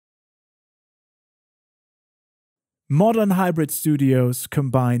Modern hybrid studios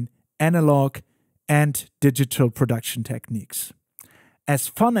combine analog and digital production techniques. As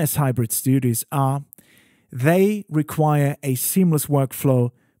fun as hybrid studios are, they require a seamless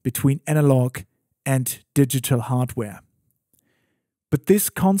workflow between analog and digital hardware. But this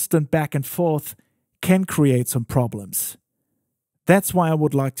constant back and forth can create some problems. That's why I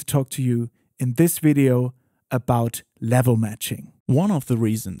would like to talk to you in this video about level matching. One of the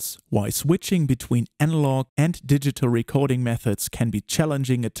reasons why switching between analog and digital recording methods can be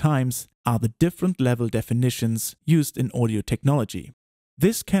challenging at times are the different level definitions used in audio technology.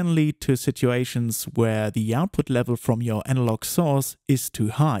 This can lead to situations where the output level from your analog source is too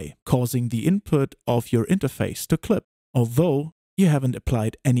high, causing the input of your interface to clip, although you haven't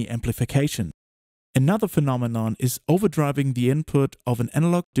applied any amplification. Another phenomenon is overdriving the input of an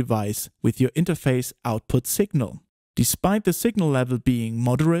analog device with your interface output signal, despite the signal level being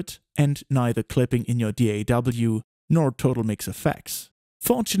moderate and neither clipping in your DAW nor TotalMix FX.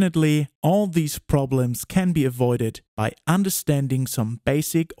 Fortunately, all these problems can be avoided by understanding some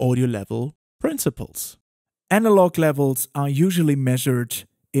basic audio level principles. Analog levels are usually measured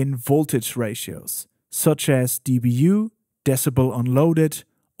in voltage ratios, such as dBu, decibel unloaded,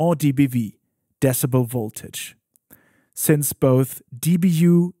 or dBV, decibel voltage. Since both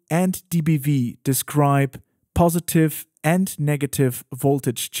dBu and dBV describe positive and negative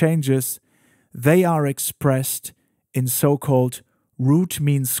voltage changes, they are expressed in so-called root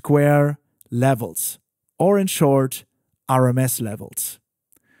mean square levels, or in short, RMS levels.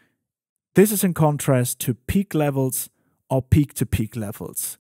 This is in contrast to peak levels or peak-to-peak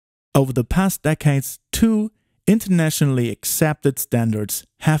levels. Over the past decades, two internationally accepted standards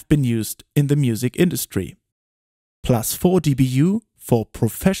have been used in the music industry. +4 dBu for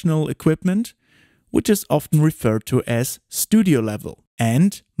professional equipment, which is often referred to as studio level,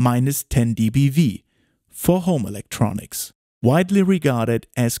 and -10 dBV for home electronics, widely regarded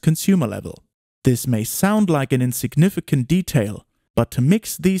as consumer level. This may sound like an insignificant detail, but to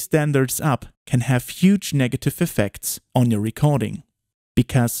mix these standards up can have huge negative effects on your recording,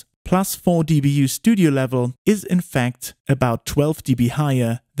 because +4 dBu studio level is in fact about 12 dB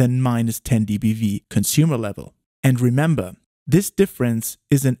higher than -10 dBV consumer level. And remember, this difference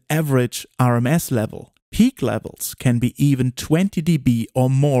is an average RMS level. Peak levels can be even 20 dB or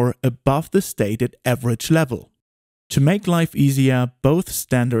more above the stated average level. To make life easier, both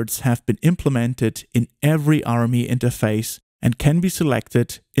standards have been implemented in every RME interface and can be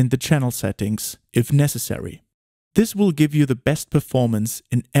selected in the channel settings if necessary. This will give you the best performance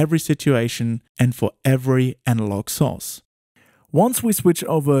in every situation and for every analog source. Once we switch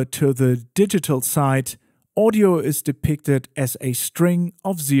over to the digital side, audio is depicted as a string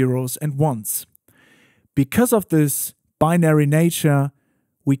of zeros and ones. Because of this binary nature,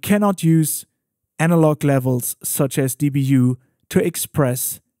 we cannot use analog levels such as dBu to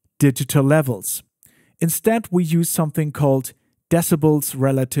express digital levels. Instead, we use something called decibels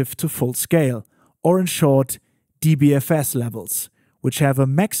relative to full scale, or in short, dBFS levels, which have a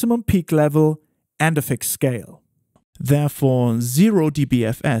maximum peak level and a fixed scale. Therefore, 0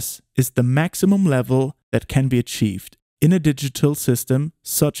 dBFS is the maximum level that can be achieved in a digital system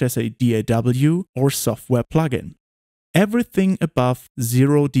such as a DAW or software plugin. Everything above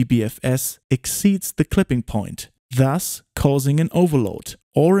 0 dBFS exceeds the clipping point, thus causing an overload,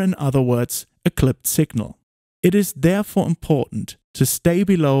 or in other words, a clipped signal. It is therefore important to stay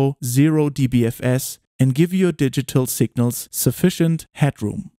below 0 dBFS and give your digital signals sufficient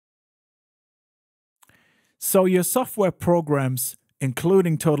headroom. So your software programs,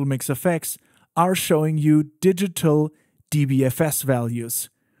 including TotalMix FX, are showing you digital dBFS values,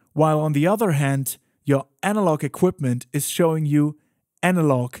 while on the other hand, your analog equipment is showing you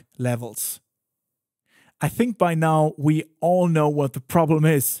analog levels. I think by now we all know what the problem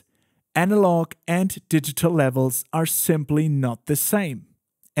is. Analog and digital levels are simply not the same.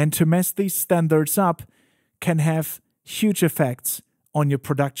 And to mess these standards up can have huge effects on your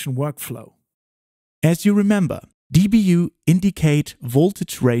production workflow. As you remember, dBu indicate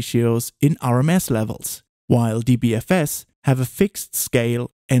voltage ratios in RMS levels, while dBFS have a fixed scale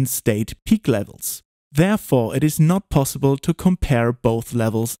and state peak levels. Therefore, it is not possible to compare both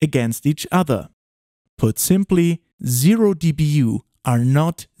levels against each other. Put simply, 0 dBu are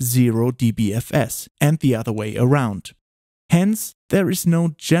not 0 dBFS, and the other way around. Hence, there is no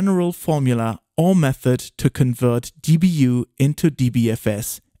general formula or method to convert dBu into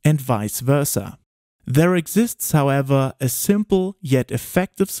dBFS and vice versa. There exists, however, a simple yet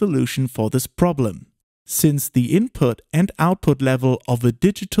effective solution for this problem. Since the input and output level of a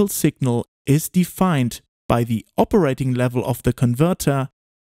digital signal is defined by the operating level of the converter,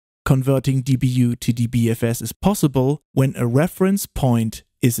 Converting dBu to dBFS is possible when a reference point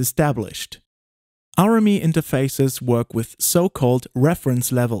is established. RME interfaces work with so-called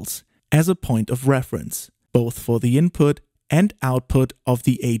reference levels as a point of reference, both for the input and output of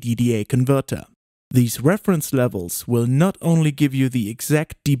the ADDA converter. These reference levels will not only give you the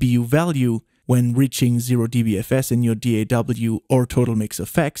exact dBu value when reaching 0 dBFS in your DAW or TotalMix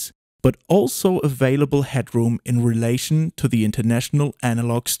FX, but also available headroom in relation to the international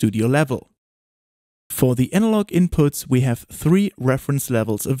analog studio level. For the analog inputs, we have 3 reference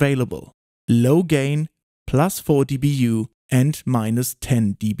levels available: low gain, +4 dBu, and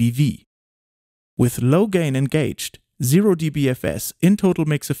 -10 dBV. With low gain engaged, 0 dBFS in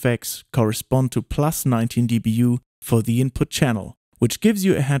TotalMix FX correspond to +19 dBu for the input channel, which gives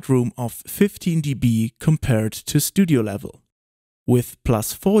you a headroom of 15 dB compared to studio level. With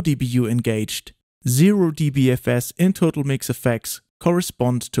 +4 dBu engaged, 0 dBFS in TotalMix FX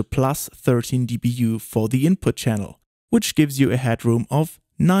correspond to +13 dBu for the input channel, which gives you a headroom of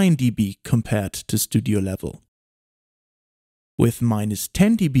 9 dB compared to studio level. With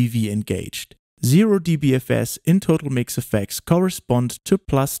 -10 dBV engaged, 0 dBFS in TotalMix FX correspond to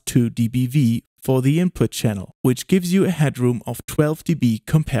 +2 dBV for the input channel, which gives you a headroom of 12 dB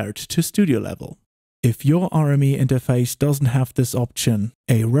compared to studio level. If your RME interface doesn't have this option,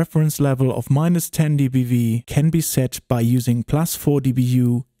 a reference level of -10 dBV can be set by using +4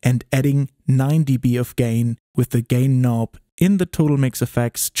 dBu and adding 9 dB of gain with the gain knob in the TotalMix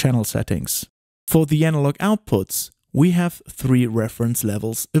FX channel settings. For the analog outputs, we have 3 reference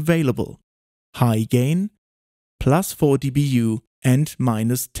levels available: high gain, +4 dBu, and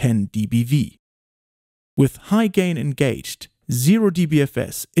 -10 dBV. With high gain engaged, 0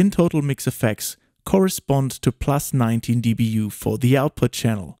 dBFS in TotalMix FX correspond to +19 dBu for the output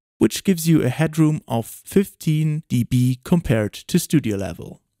channel, which gives you a headroom of 15 dB compared to studio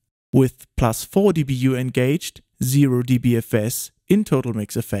level. With +4 dBu engaged, 0 dBFS in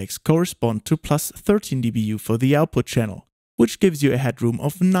TotalMix FX correspond to +13 dBu for the output channel, which gives you a headroom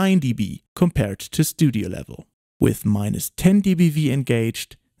of 9 dB compared to studio level. With -10 dBV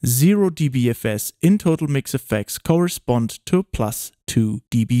engaged, 0 dBFS in TotalMix FX correspond to +2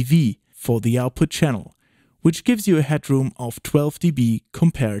 dBV for the output channel, which gives you a headroom of 12 dB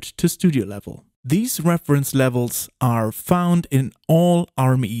compared to studio level. These reference levels are found in all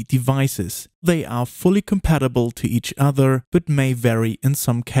RME devices. They are fully compatible to each other, but may vary in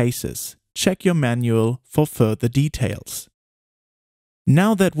some cases. Check your manual for further details.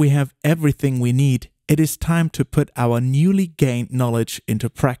 Now that we have everything we need, it is time to put our newly gained knowledge into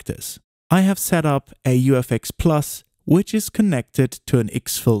practice. I have set up a UFX Plus, which is connected to an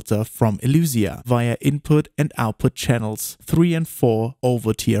xFilter from Illusia via input and output channels 3 and 4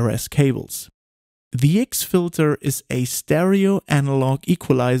 over TRS cables. The xFilter is a stereo analog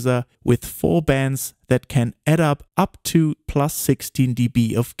equalizer with 4 bands that can add up to +16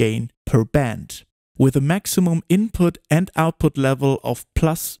 dB of gain per band. With a maximum input and output level of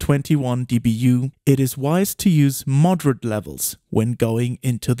 +21 dBu, it is wise to use moderate levels when going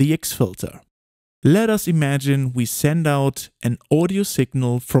into the xFilter. Let us imagine we send out an audio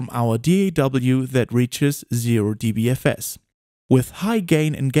signal from our DAW that reaches 0 dBFS. With high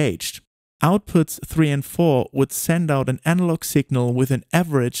gain engaged, outputs 3 and 4 would send out an analog signal with an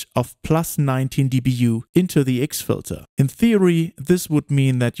average of +19 dBu into the xFilter. In theory, this would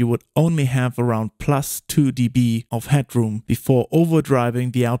mean that you would only have around +2 dB of headroom before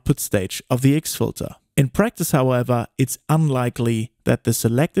overdriving the output stage of the xFilter. In practice, however, it's unlikely that the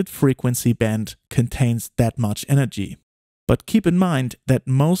selected frequency band contains that much energy. But keep in mind that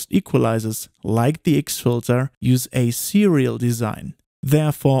most equalizers, like the xFilter, use a serial design.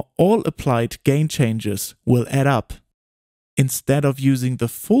 Therefore, all applied gain changes will add up. Instead of using the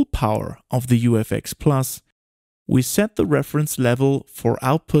full power of the UFX Plus, we set the reference level for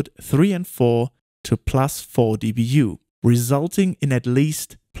output 3 and 4 to +4 dBu, resulting in at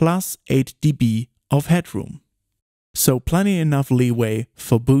least +8 dB of headroom. So plenty enough leeway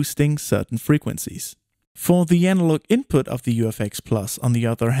for boosting certain frequencies. For the analog input of the UFX Plus, on the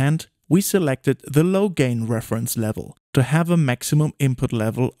other hand, we selected the low gain reference level to have a maximum input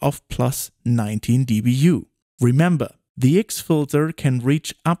level of +19 dBu. Remember, the xFilter can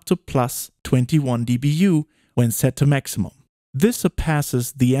reach up to +21 dBu when set to maximum. This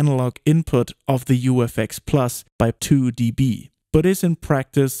surpasses the analog input of the UFX Plus by 2 dB, but is in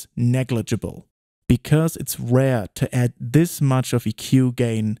practice negligible, because it's rare to add this much of EQ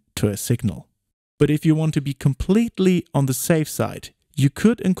gain to a signal. But if you want to be completely on the safe side, you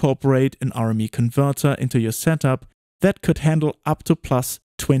could incorporate an RME converter into your setup that could handle up to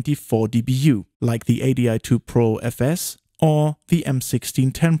 +24 dBu, like the ADI2 Pro FS or the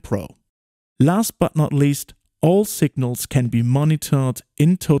M1610 Pro. Last but not least, all signals can be monitored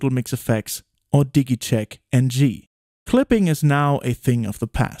in TotalMix FX or DigiCheck NG. Clipping is now a thing of the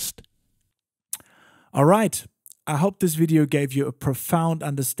past. Alright, I hope this video gave you a profound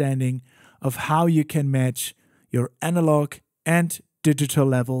understanding of how you can match your analog and digital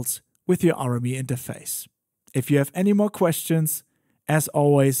levels with your RME interface. If you have any more questions, as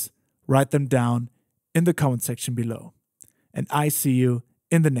always, write them down in the comment section below. And I see you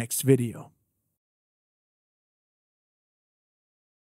in the next video.